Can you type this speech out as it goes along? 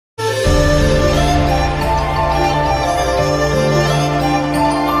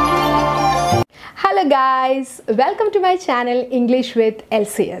guys, welcome to my channel English with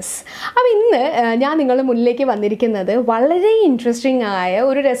LCS. അപ്പോൾ ഇന്ന് ഞാൻ നിങ്ങളുടെ മുന്നിലേക്ക് വന്നിരിക്കുന്നത് വളരെ ഇൻട്രസ്റ്റിംഗ് ആയ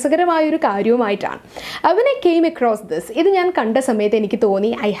ഒരു രസകരമായ ഒരു കാര്യവുമായിട്ടാണ്. When I came across this, ഇത് ഞാൻ കണ്ട സമയത്ത് എനിക്ക്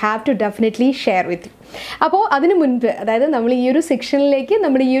തോന്നി I have to definitely share with you. അപ്പോൾ അതിനു മുൻപ് അതായത് നമ്മൾ ഈ ഒരു സെക്ഷനിലേക്ക്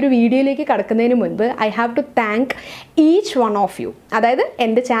നമ്മുടെ ഈ ഒരു വീഡിയോയിലേക്ക് കടക്കുന്നതിന് മുൻപ് I have to thank each one of you. അതായത്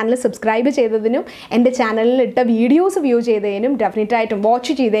എൻ്റെ ചാനൽ സബ്സ്ക്രൈബ് ചെയ്തതിനും എൻ്റെ ചാനലിൽ ഇട്ട videos view ചെയ്തതിനും ഡെഫിനറ്റായിട്ടും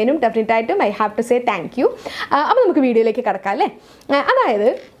watch ചെയ്തതിനും ഡെഫിനറ്റായിട്ടും I have to say thank you. അപ്പോൾ നമുക്ക് വീഡിയോയിലേക്ക് കടക്കാം അല്ലേ. അതായത്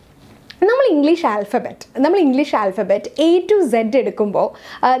നമ്മൾ English alphabet A to Z എടുക്കുമ്പോൾ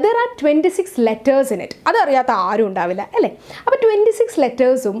there are 26 letters in it. അതറിയാത്ത ആരും ഉണ്ടാവില്ല അല്ലേ. അപ്പോൾ 26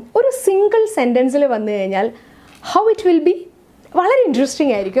 ലെറ്റേഴ്സും ഒരു സിംഗിൾ സെൻറ്റൻസിൽ വന്നു കഴിഞ്ഞാൽ how it will be വളരെ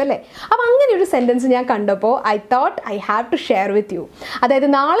ഇൻട്രസ്റ്റിംഗ് ആയിരിക്കും അല്ലേ. അപ്പോൾ അങ്ങനെ ഒരു സെൻറ്റൻസ് ഞാൻ കണ്ടപ്പോൾ I thought I have to share with you. അതായത്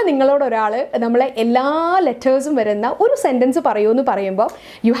നാളെ നിങ്ങളോട് ഒരാൾ നമ്മളെ എല്ലാ ലെറ്റേഴ്സും വരുന്ന ഒരു സെൻറ്റൻസ് പറയുമെന്ന് പറയുമ്പോൾ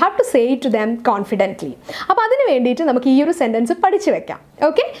you have to say it to them confidently. അപ്പോൾ അതിന് വേണ്ടിയിട്ട് നമുക്ക് ഈ ഒരു സെൻറ്റൻസ് പഠിച്ചു വെക്കാം.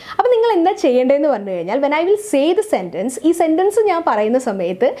 ഓക്കെ, അപ്പോൾ നിങ്ങൾ എന്താ ചെയ്യേണ്ടതെന്ന് പറഞ്ഞു കഴിഞ്ഞാൽ when I will say the sentence, ഈ സെൻറ്റൻസ് ഞാൻ പറയുന്ന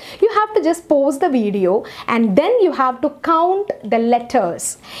സമയത്ത് you have to just pause the video and then you have to count the letters.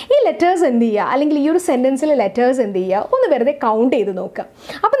 ഈ ലെറ്റേഴ്സ് എന്ത് ചെയ്യുക, അല്ലെങ്കിൽ ഈ ഒരു സെൻറ്റൻസിലെ ലെറ്റേഴ്സ് എന്ത് ചെയ്യുക, ഒന്ന് വെറുതെ കൗണ്ട് ചെയ്ത് നോക്കുക.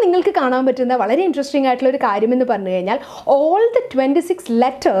 അപ്പോൾ നിങ്ങൾക്ക് കാണാൻ പറ്റുന്ന വളരെ ഇൻട്രസ്റ്റിംഗ് ആയിട്ടുള്ള ഒരു കാര്യം എന്ന് പറഞ്ഞു കഴിഞ്ഞാൽ all the 26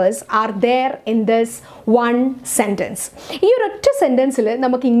 letters are there in this one sentence. ഈ ഒരു ഒറ്റ സെൻറ്റൻസിൽ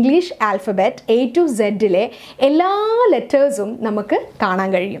നമുക്ക് ഇംഗ്ലീഷ് ആൽഫബറ്റ് A to Zലെ എല്ലാ ലെറ്റേഴ്സും നമുക്ക്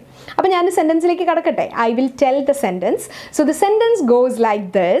കാണാൻ കഴിയും. അപ്പോൾ ഞാൻ സെൻറ്റൻസിലേക്ക് കടക്കട്ടെ. I will tell the sentence. So the sentence goes like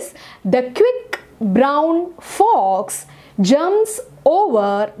this: the quick brown fox jumps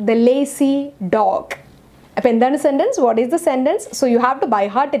over the lazy dog. അപ്പോൾ എന്താണ് sentence? What is the sentence? So you have to by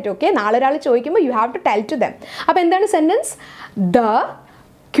heart it. Okay, നാളെ ഒരാൾ ചോദിക്കുമ്പോൾ you have to tell to them. അപ്പോൾ എന്താണ് sentence? The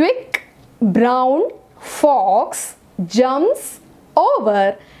quick brown Fox jumps over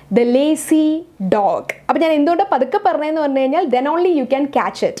the lazy dog. അപ്പോൾ ഞാൻ എന്തുകൊണ്ടാണ് പതുക്കെ പറഞ്ഞതെന്ന് പറഞ്ഞു കഴിഞ്ഞാൽ then only you can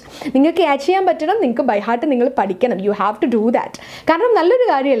catch it. നിങ്ങൾക്ക് ക്യാച്ച് ചെയ്യാൻ പറ്റണം, നിങ്ങൾക്ക് ബൈ ഹാർട്ട് നിങ്ങൾ പഠിക്കണം. You have to do that. കാരണം നല്ലൊരു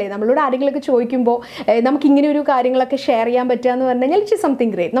കാര്യമല്ലേ, നമ്മളോട് ആരെങ്കിലുമൊക്കെ ചോദിക്കുമ്പോൾ നമുക്ക് ഇങ്ങനെ ഒരു കാര്യങ്ങളൊക്കെ ഷെയർ ചെയ്യാൻ പറ്റുക എന്ന് പറഞ്ഞു കഴിഞ്ഞാൽ ഇറ്റ് ഇസ്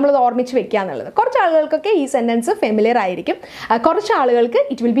സംതിങ് ഗ്രേറ്റ്. നമ്മളത് ഓർമ്മിച്ച് വെക്കുക എന്നുള്ളത്. കുറച്ച് ആളുകൾക്കൊക്കെ ഈ സെൻറ്റൻസ് ഫെമിലിയർ ആയിരിക്കും, കുറച്ച് ആളുകൾക്ക്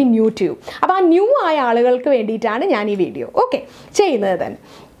it will be new to you. അപ്പോൾ ആ ന്യൂ ആയ ആളുകൾക്ക് വേണ്ടിയിട്ടാണ് ഞാൻ ഈ വീഡിയോ ചെയ്യുന്നത് തന്നെ.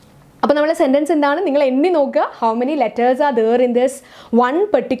 അപ്പോൾ നമ്മളെ സെൻറ്റൻസ് എന്താണ്, നിങ്ങൾ എണ്ണി നോക്കുക how many letters are there in this one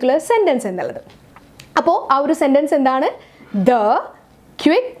particular sentence എന്നുള്ളത്. അപ്പോൾ ആ ഒരു സെൻറ്റൻസ് എന്താണ്? The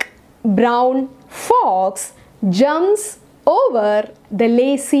quick brown Fox jumps over the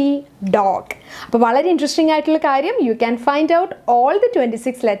lazy dog. അപ്പോൾ വളരെ ഇൻട്രസ്റ്റിംഗ് ആയിട്ടുള്ള കാര്യം, you can find out all the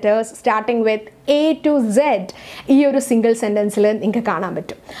 26 letters starting with A to Z ഈ ഒരു സിംഗിൾ സെൻറ്റൻസിൽ നിങ്ങൾക്ക് കാണാൻ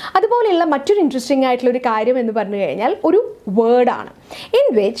പറ്റും. അതുപോലെയുള്ള മറ്റൊരു ഇൻട്രസ്റ്റിംഗ് ആയിട്ടുള്ള ഒരു കാര്യം എന്ന് പറഞ്ഞു കഴിഞ്ഞാൽ ഒരു വേർഡാണ് in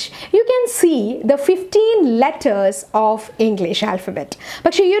which you can see the 15 letters of English alphabet.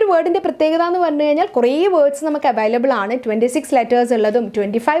 പക്ഷേ ഈ ഒരു വേർഡിൻ്റെ പ്രത്യേകത എന്ന് പറഞ്ഞു കഴിഞ്ഞാൽ കുറേ വേർഡ്സ് നമുക്ക് അവൈലബിൾ ആണ്. 26 ലെറ്റേഴ്സ് ഉള്ളതും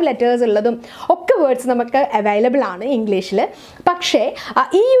 25 ലെറ്റേഴ്സ് ഉള്ളതും ഒക്കെ വേർഡ്സ് നമുക്ക് അവൈലബിൾ ആണ് ഇംഗ്ലീഷിൽ. പക്ഷേ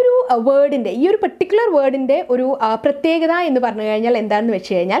ഈ ഒരു വേർഡിൻ്റെ, ഈ ഒരു പെർട്ടിക്കുലർ വേർഡിൻ്റെ ഒരു പ്രത്യേകത എന്ന് പറഞ്ഞു കഴിഞ്ഞാൽ എന്താണെന്ന്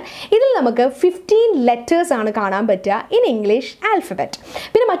വെച്ച് കഴിഞ്ഞാൽ ഇതിൽ നമുക്ക് 15 ലെറ്റേഴ്സ് ആണ് കാണാൻ പറ്റുക ഇൻ ഇംഗ്ലീഷ് ആൽഫബറ്റ്.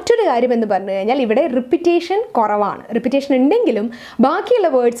 പിന്നെ മറ്റൊരു കാര്യം എന്ന് പറഞ്ഞു കഴിഞ്ഞാൽ ഇവിടെ റിപ്പിറ്റേഷൻ കുറവാണ്. റിപ്പിറ്റേഷൻ ഉണ്ടെങ്കിലും ബാക്കിയുള്ള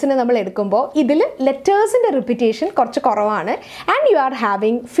വേർഡ്സിനെ നമ്മൾ എടുക്കുമ്പോൾ ഇതിൽ ലെറ്റേഴ്സിൻ്റെ റിപ്പിറ്റേഷൻ കുറച്ച് കുറവാണ്. And you are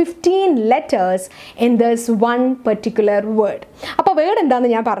having 15 letters in this one particular word. അപ്പോൾ വേർഡ്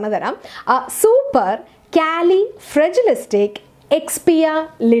എന്താണെന്ന് ഞാൻ പറഞ്ഞു തരാം. സൂപ്പർ കാലിഫ്രജിലിസ്റ്റിക്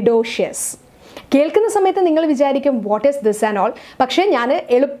എക്സ്പിയാലിഡോഷ്യസ്. കേൾക്കുന്ന സമയത്ത് നിങ്ങൾ വിചാരിക്കും what is this and all. പക്ഷേ ഞാൻ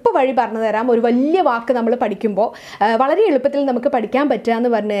എളുപ്പ വഴി പറഞ്ഞു തരാം. ഒരു വലിയ വാക്ക് നമ്മൾ പഠിക്കുമ്പോൾ വളരെ എളുപ്പത്തിൽ നമുക്ക് പഠിക്കാൻ പറ്റുക എന്ന്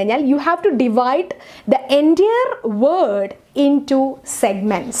പറഞ്ഞു കഴിഞ്ഞാൽ you have to divide the entire word in to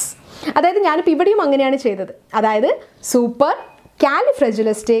segments. അതായത് ഞാനിപ്പോൾ ഇവിടെയും അങ്ങനെയാണ് ചെയ്തത്. അതായത് സൂപ്പർ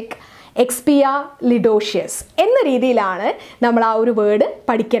കാലിഫ്രജിലിസ്റ്റിക് എക്സ്പിയാലിഡോഷ്യസ് എന്ന രീതിയിലാണ് നമ്മൾ ആ ഒരു വേർഡ്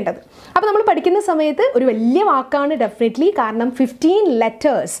പഠിക്കേണ്ടത്. അപ്പോൾ നമ്മൾ പഠിക്കുന്ന സമയത്ത് ഒരു വലിയ വാക്കാണ് ഡെഫിനറ്റ്ലി, കാരണം 15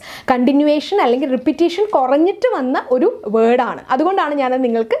 ലെറ്റേഴ്സ് കണ്ടിന്യൂവേഷൻ അല്ലെങ്കിൽ റിപ്പീറ്റേഷൻ കുറഞ്ഞിട്ട് വന്ന ഒരു വേർഡാണ്. അതുകൊണ്ടാണ് ഞാനത്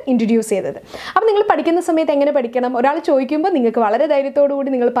നിങ്ങൾക്ക് ഇൻട്രൊഡ്യൂസ് ചെയ്തത്. അപ്പോൾ നിങ്ങൾ പഠിക്കുന്ന സമയത്ത് എങ്ങനെ പഠിക്കണം? ഒരാൾ ചോദിക്കുമ്പോൾ നിങ്ങൾക്ക് വളരെ ധൈര്യത്തോടു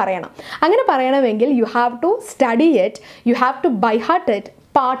കൂടി നിങ്ങൾ പറയണം. അങ്ങനെ പറയണമെങ്കിൽ you have to study it, you have to by heart it,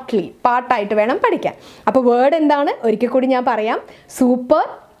 പാർട്ടായിട്ട് വേണം പഠിക്കാൻ. അപ്പോൾ വേർഡ് എന്താണ് ഒരിക്കൽ കൂടി ഞാൻ പറയാം. സൂപ്പർ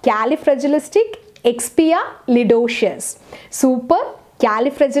കാലിഫ്രജിലിസ്റ്റിക് എക്സ്പിയാലിഡോഷ്യസ്. സൂപ്പർ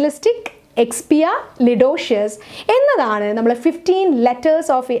കാലിഫ്രജിലിസ്റ്റിക് എക്സ്പിയാലിഡോഷ്യസ് എന്നതാണ് നമ്മൾ 15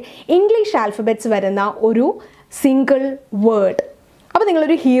 ലെറ്റേഴ്സ് ഓഫ് ഇംഗ്ലീഷ് ആൽഫബറ്റ്സ് വരുന്ന ഒരു സിംഗിൾ വേർഡ്. അപ്പോൾ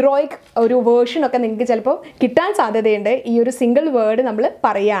നിങ്ങളൊരു ഹീറോയിക് ഒരു വേർഷനൊക്കെ നിങ്ങൾക്ക് ചിലപ്പോൾ കിട്ടാൻ സാധ്യതയുണ്ട് ഈ ഒരു സിംഗിൾ വേർഡ് നമ്മൾ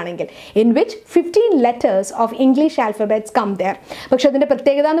പറയുകയാണെങ്കിൽ, in which 15 letters of English alphabets come there. പക്ഷെ അതിൻ്റെ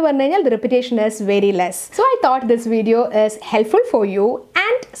പ്രത്യേകത എന്ന് പറഞ്ഞു കഴിഞ്ഞാൽ the repetition is very less. So I thought this video is helpful for you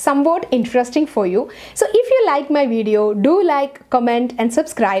and somewhat interesting for you. So if you like my video, do like, comment and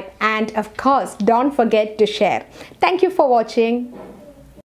subscribe, and of course don't forget to share. Thank you for watching.